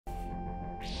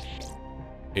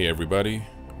Hey everybody,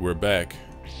 we're back.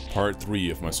 Part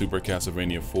 3 of my Super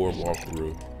Castlevania 4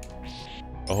 walkthrough.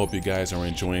 I hope you guys are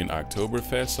enjoying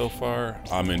OctoberFest so far.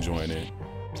 I'm enjoying it.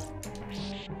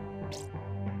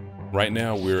 Right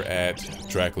now we're at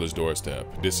Dracula's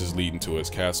doorstep. This is leading to his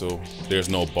castle. There's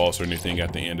no boss or anything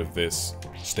at the end of this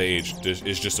stage.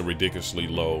 It's just a ridiculously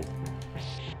low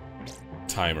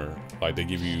timer. Like, they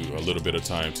give you a little bit of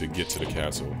time to get to the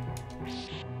castle,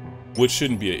 which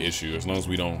shouldn't be an issue as long as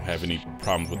we don't have any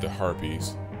problems with the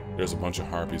harpies. There's a bunch of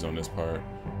harpies on this part.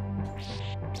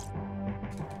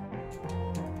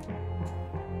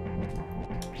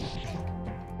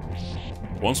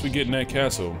 Once we get in that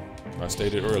castle, I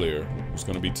stated earlier, it's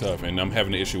gonna be tough, and I'm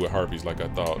having an issue with harpies like I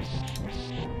thought.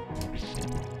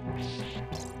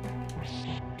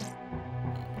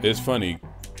 It's funny,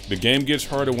 the game gets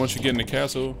harder once you get in the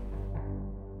castle,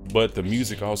 but the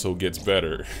music also gets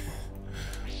better.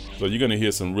 So you're gonna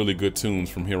hear some really good tunes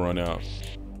from here on out.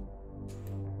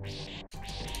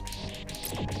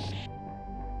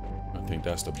 I think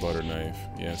that's the butter knife.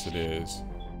 Yes, it is.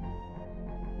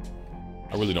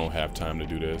 I really don't have time to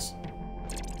do this.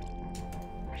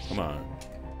 Come on.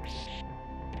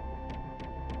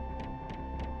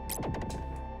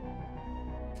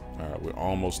 All right, we're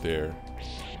almost there.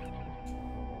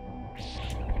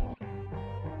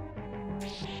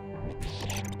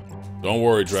 Don't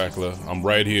worry, Dracula. I'm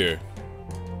right here.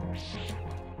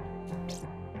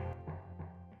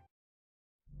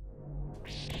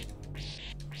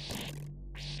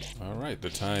 All right,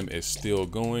 the time is still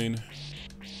going.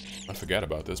 I forgot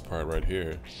about this part right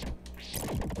here.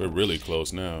 We're really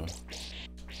close now.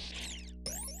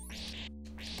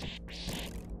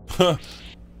 I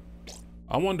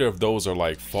wonder if those are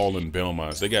like fallen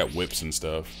Belmonts. They got whips and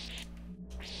stuff.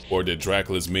 Or did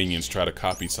Dracula's minions try to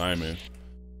copy Simon?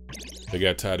 They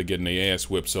got tired of getting their ass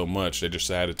whipped so much, they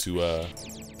decided to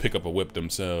pick up a whip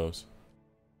themselves.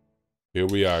 Here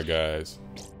we are, guys.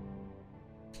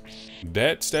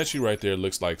 That statue right there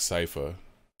looks like Sypha,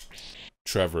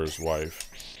 Trevor's wife.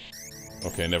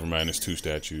 Okay, never mind, it's two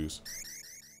statues.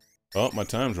 Oh, my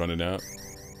time's running out.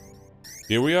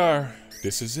 Here we are.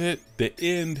 This is it. The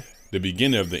end. The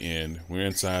beginning of the end. We're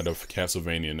inside of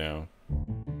Castlevania now.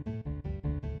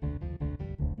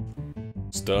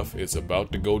 Stuff is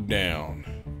about to go down.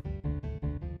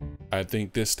 I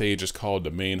think this stage is called the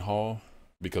main hall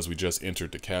because we just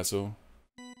entered the castle.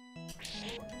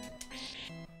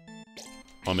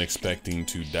 I'm expecting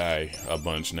to die a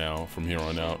bunch now from here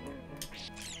on out.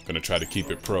 Gonna try to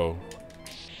keep it pro.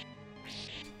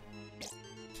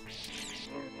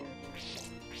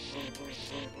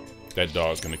 That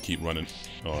dog's gonna keep running.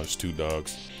 Oh, it's two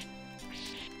dogs.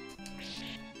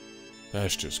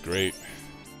 That's just great.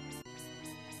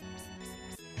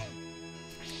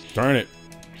 Darn it.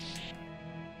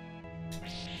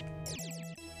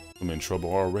 I'm in trouble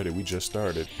already. We just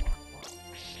started.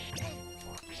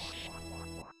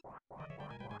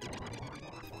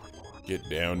 Get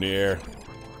down there.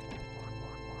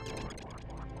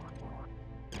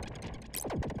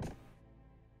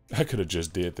 I could have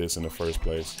just did this in the first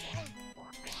place.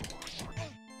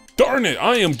 Darn it!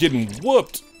 I am getting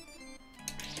whooped!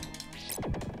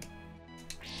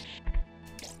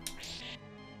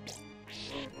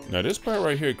 Now this part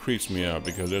right here creeps me out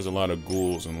because there's a lot of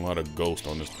ghouls and a lot of ghosts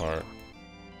on this part.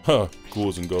 Huh,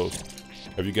 ghouls and ghosts.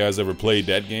 Have you guys ever played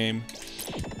that game?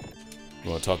 You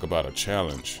want to talk about a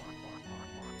challenge?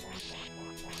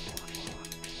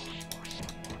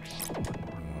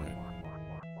 Alright.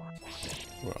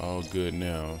 We're all good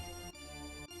now.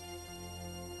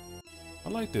 I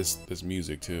like this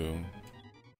music too.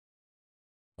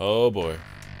 Oh boy.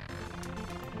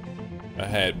 I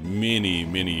had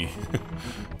many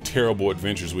terrible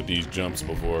adventures with these jumps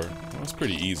before. Well, it's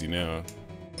pretty easy now.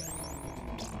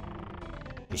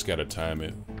 Just gotta time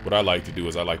it. What I like to do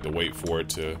is I like to wait for it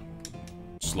to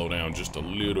slow down just a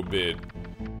little bit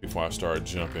before I start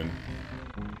jumping.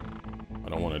 I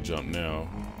don't want to jump now.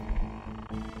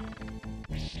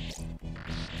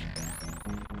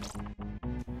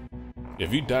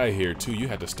 If you die here too, you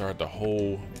have to start the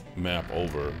whole map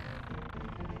over.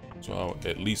 So I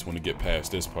at least want to get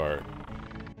past this part.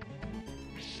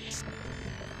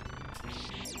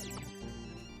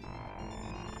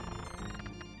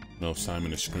 No,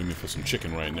 Simon is screaming for some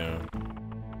chicken right now.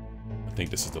 I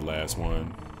think this is the last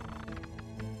one.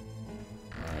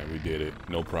 Alright, we did it.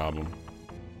 No problem.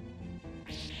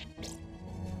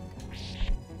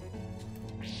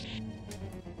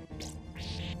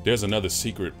 There's another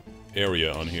secret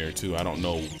area on here too. I don't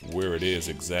know where it is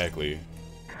exactly.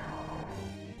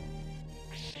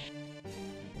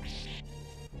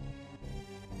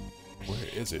 Where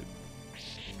is it?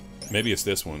 Maybe it's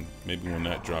this one. Maybe when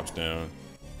that drops down.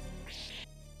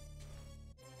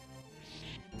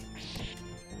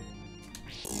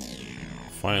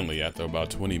 Finally, after about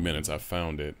 20 minutes, I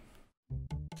found it.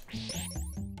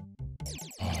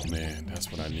 Oh man,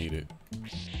 that's what I needed.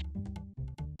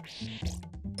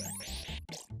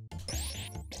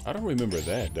 I don't remember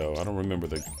that though. I don't remember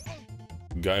the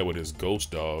guy with his ghost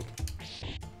dog.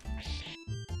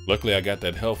 Luckily, I got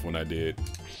that health when I did.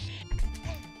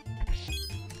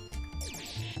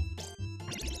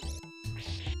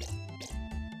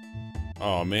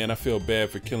 Oh man, I feel bad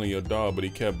for killing your dog, but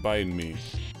he kept biting me.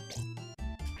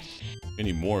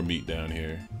 Any more meat down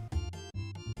here?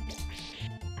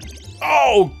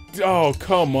 Oh, oh,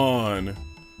 come on.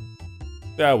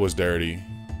 That was dirty.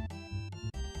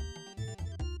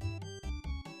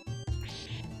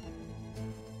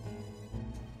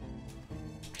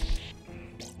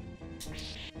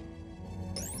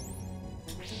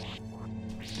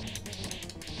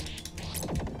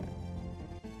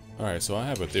 Alright, so I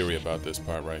have a theory about this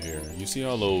part right here. You see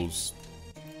all those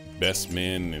best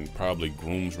men and probably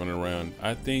grooms running around?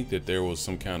 I think that there was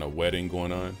some kind of wedding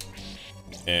going on.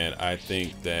 And I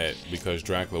think that because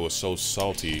Dracula was so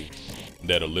salty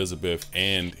that Elizabeth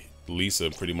and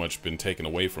Lisa pretty much been taken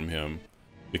away from him,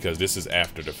 because this is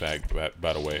after the fact,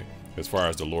 by the way, as far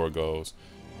as the lore goes.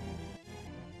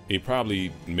 He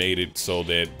probably made it so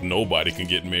that nobody can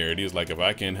get married. He's like, if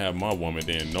I can't have my woman,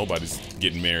 then nobody's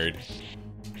getting married.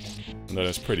 No,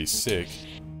 that's pretty sick.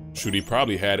 Shoot, he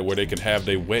probably had it where they could have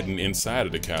their wedding inside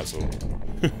of the castle.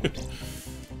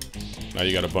 Now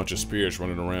you got a bunch of spirits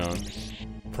running around.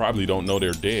 Probably don't know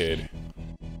they're dead.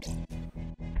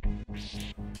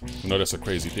 I know that's a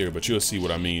crazy theory, but you'll see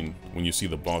what I mean when you see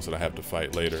the boss that I have to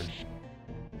fight later.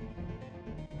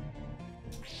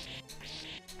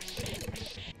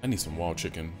 I need some wild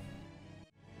chicken.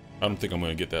 I don't think I'm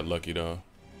gonna get that lucky though.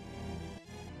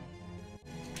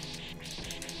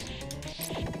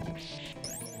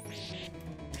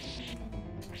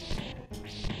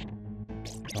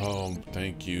 Oh,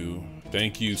 thank you.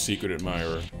 Thank you, secret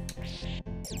admirer.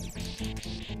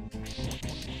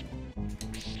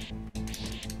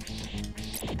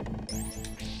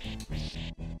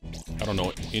 I don't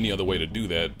know any other way to do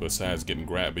that besides getting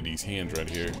grabbed by these hands right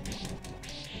here.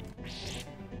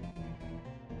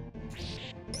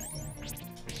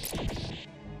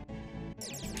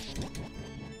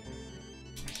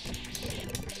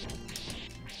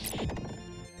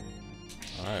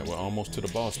 Alright, we're almost to the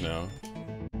boss now.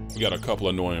 We got a couple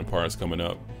annoying parts coming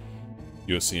up.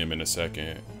 You'll see him in a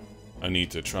second. I need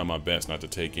to try my best not to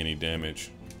take any damage.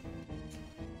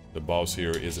 The boss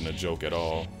here isn't a joke at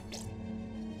all.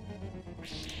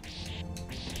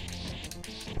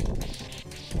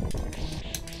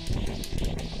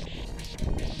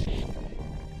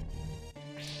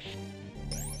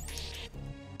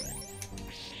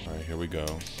 Alright, here we go.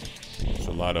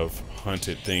 So a lot of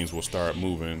hunted things will start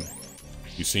moving.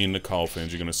 You've seen the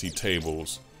coffins, you're gonna see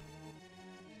tables.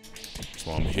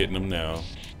 So I'm hitting them now.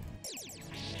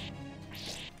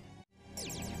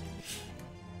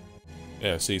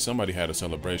 Yeah, see, somebody had a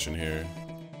celebration here.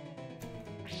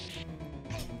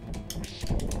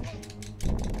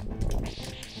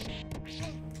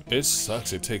 It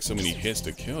sucks it takes so many hits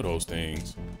to kill those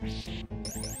things.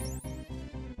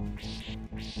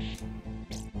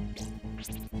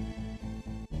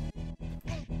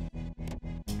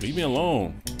 Leave me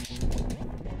alone.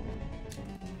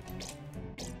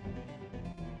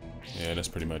 Yeah, that's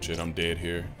pretty much it. I'm dead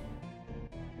here.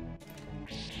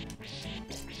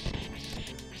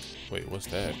 Wait, what's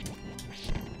that?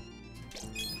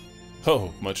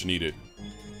 Oh, much needed.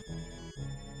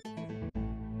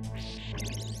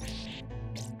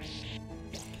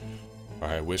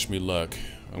 Alright, wish me luck.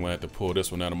 I'm gonna have to pull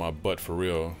this one out of my butt for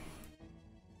real.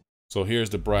 So here's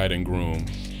the bride and groom.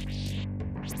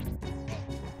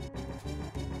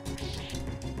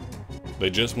 They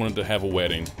just wanted to have a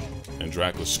wedding, and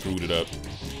Dracula screwed it up.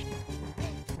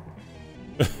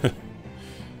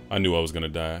 I knew I was gonna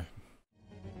die.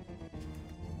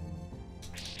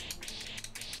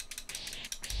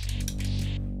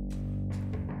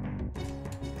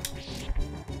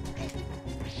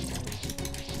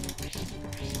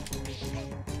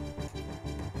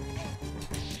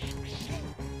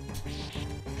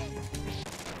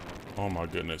 Oh my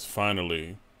goodness,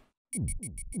 finally.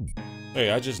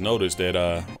 Hey, I just noticed that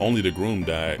only the groom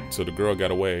died, so the girl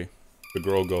got away. The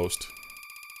girl ghost.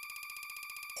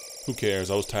 Who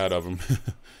cares? I was tired of him.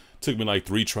 Took me like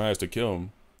 3 tries to kill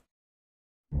him.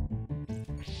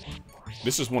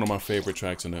 This is one of my favorite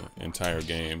tracks in the entire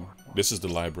game. This is the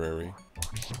library.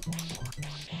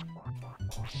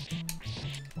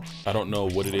 I don't know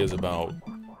what it is about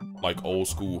like old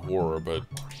school horror, but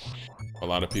a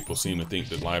lot of people seem to think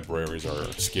that libraries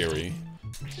are scary.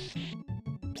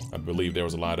 I believe there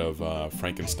was a lot of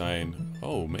Frankenstein.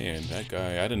 Oh man, that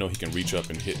guy, I didn't know he can reach up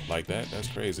and hit like that. That's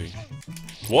crazy.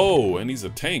 Whoa, and he's a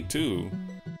tank too.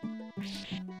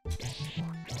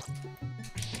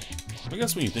 I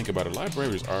guess when you think about it,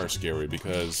 libraries are scary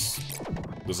because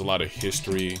there's a lot of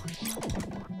history.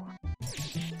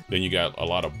 Then you got a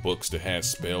lot of books that have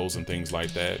spells and things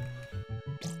like that.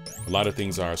 A lot of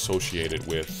things are associated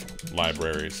with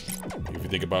libraries. If you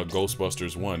think about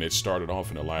Ghostbusters 1, it started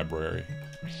off in a library.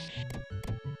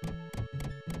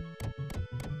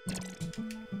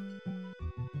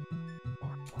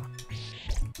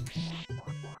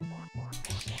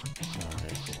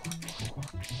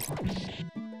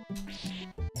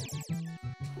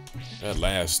 That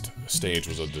last stage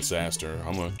was a disaster.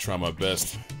 I'm gonna try my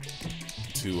best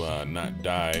to not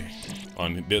die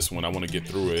on this one. I want to get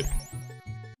through it.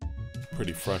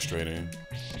 Pretty frustrating.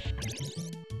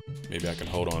 Maybe I can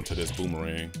hold on to this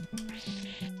boomerang.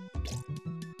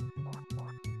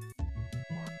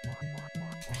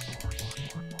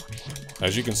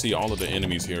 As you can see, all of the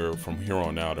enemies here from here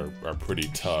on out are pretty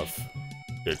tough.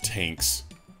 They're tanks.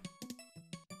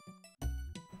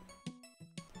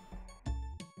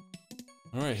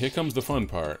 Alright, here comes the fun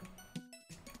part.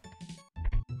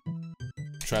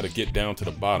 Try to get down to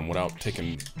the bottom without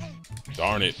taking...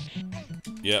 Darn it.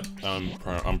 Yep, I'm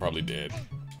probably dead.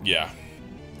 Yeah.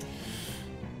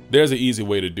 There's an easy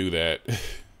way to do that.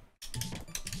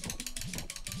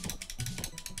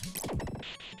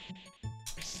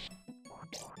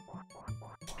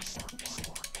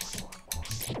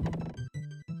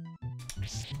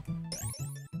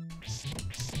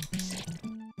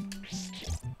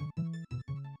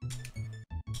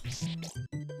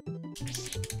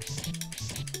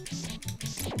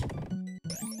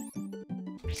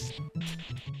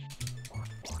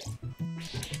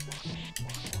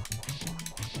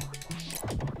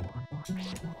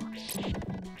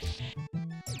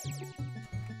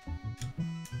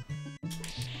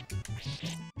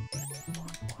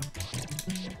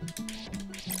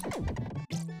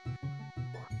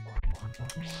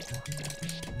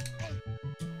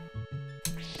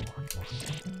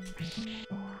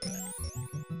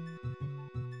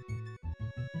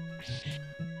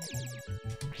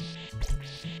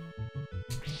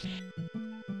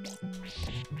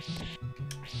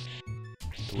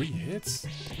 Three hits?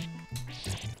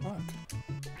 Fuck.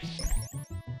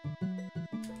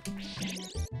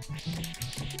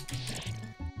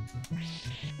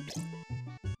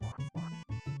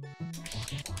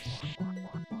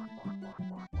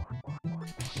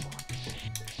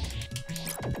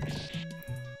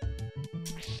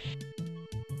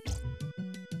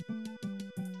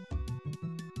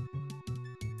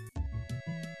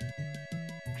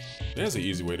 There's an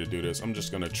easy way to do this. I'm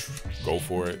just gonna go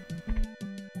for it.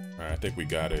 Alright, I think we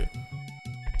got it.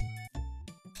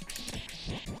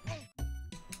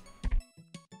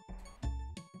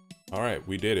 Alright,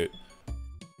 we did it.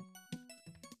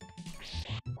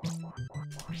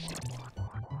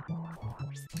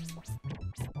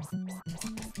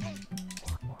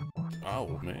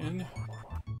 Oh, man.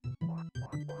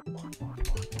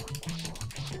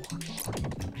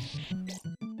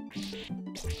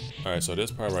 Alright, so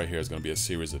this part right here is going to be a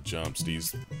series of jumps.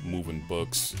 These moving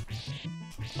books.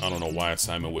 I don't know why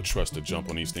Simon would trust to jump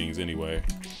on these things anyway.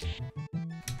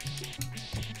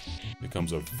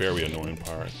 Becomes a very annoying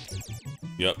part.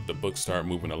 Yep, the books start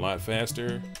moving a lot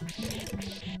faster.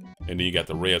 And then you got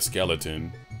the red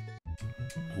skeleton,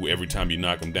 who every time you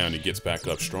knock him down, he gets back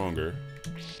up stronger.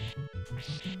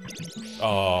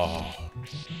 Oh.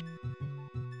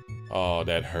 Oh,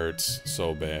 that hurts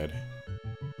so bad.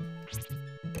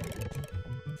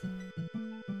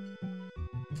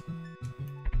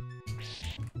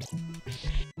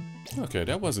 Okay,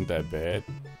 that wasn't that bad.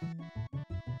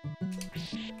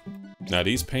 Now,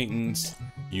 these paintings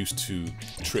used to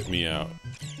trip me out.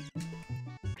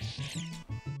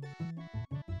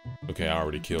 Okay, I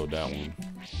already killed that one.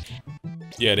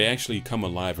 Yeah, they actually come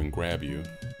alive and grab you.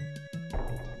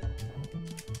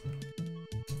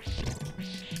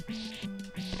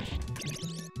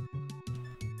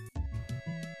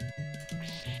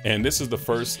 And this is the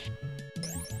first,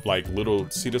 like, little...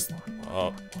 See this?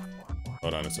 Hold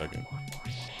on a second.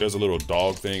 There's a little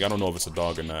dog thing. I don't know if it's a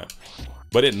dog or not.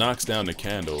 But it knocks down the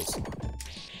candles.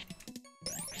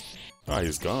 Ah,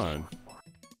 he's gone.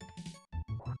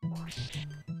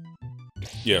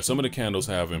 Yeah, some of the candles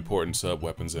have important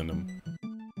sub-weapons in them.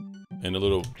 And the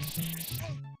little...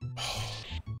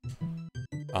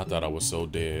 I thought I was so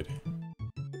dead.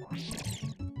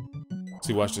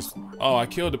 See, watch this. Oh, I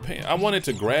killed the pain. I want it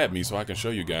to grab me so I can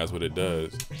show you guys what it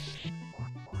does.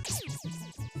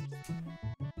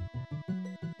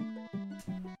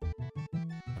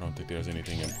 I don't think there's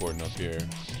anything important up here.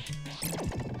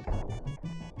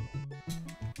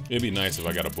 It'd be nice if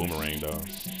I got a boomerang, though.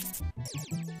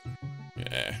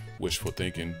 Yeah, wishful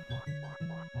thinking.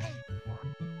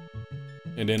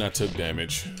 And then I took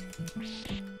damage.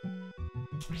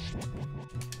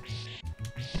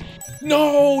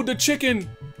 No, the chicken!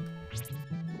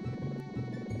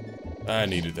 I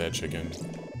needed that chicken.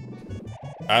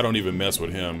 I don't even mess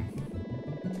with him.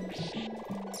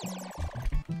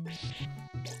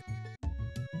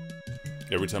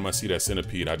 Every time I see that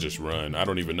centipede, I just run. I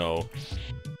don't even know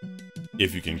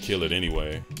if you can kill it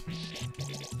anyway.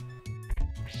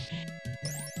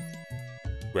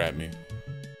 Grab me.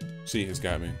 See, it's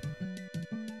got me.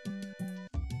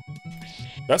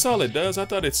 That's all it does? I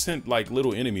thought it sent like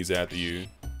little enemies after you.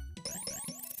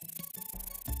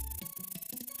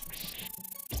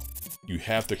 You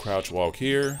have to crouch walk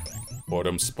here, or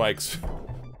them spikes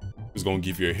is gonna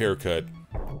give you a haircut.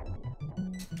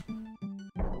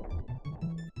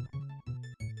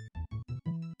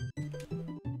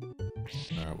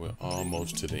 Alright, we're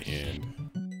almost to the end.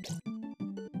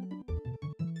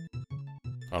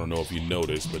 I don't know if you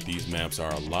noticed, but these maps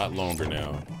are a lot longer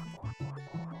now.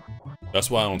 That's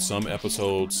why on some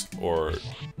episodes, or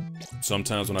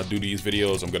sometimes when I do these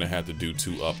videos, I'm gonna have to do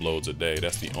 2 uploads a day.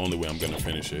 That's the only way I'm gonna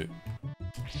finish it.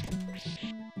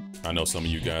 I know some of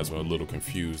you guys were a little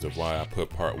confused of why I put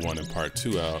part 1 and part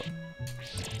 2 out.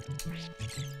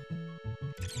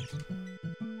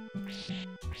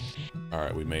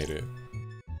 Alright, we made it.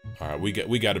 Alright,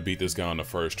 we got to beat this guy on the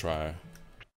first try.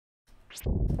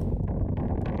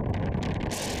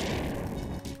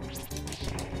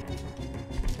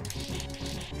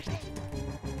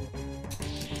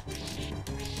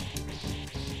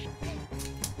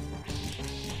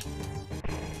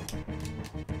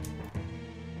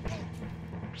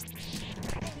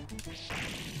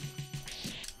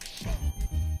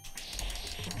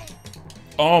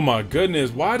 Oh my goodness,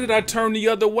 why did I turn the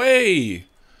other way?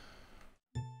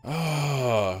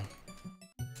 Ah.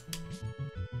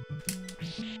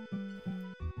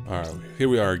 Alright, here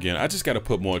we are again. I just gotta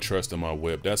put more trust in my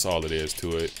whip. That's all it is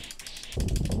to it.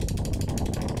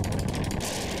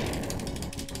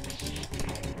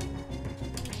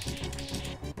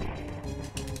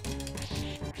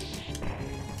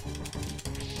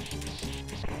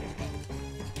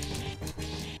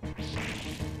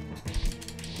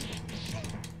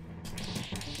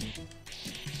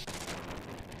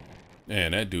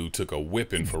 Man, that dude took a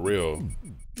whipping for real.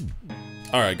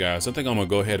 Alright guys, I think I'm gonna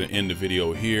go ahead and end the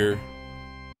video here.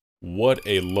 What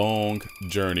a long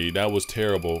journey. That was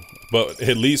terrible. But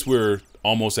at least we're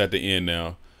almost at the end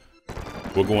now.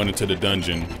 We're going into the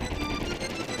dungeon.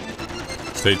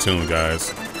 Stay tuned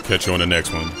guys. Catch you on the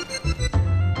next one.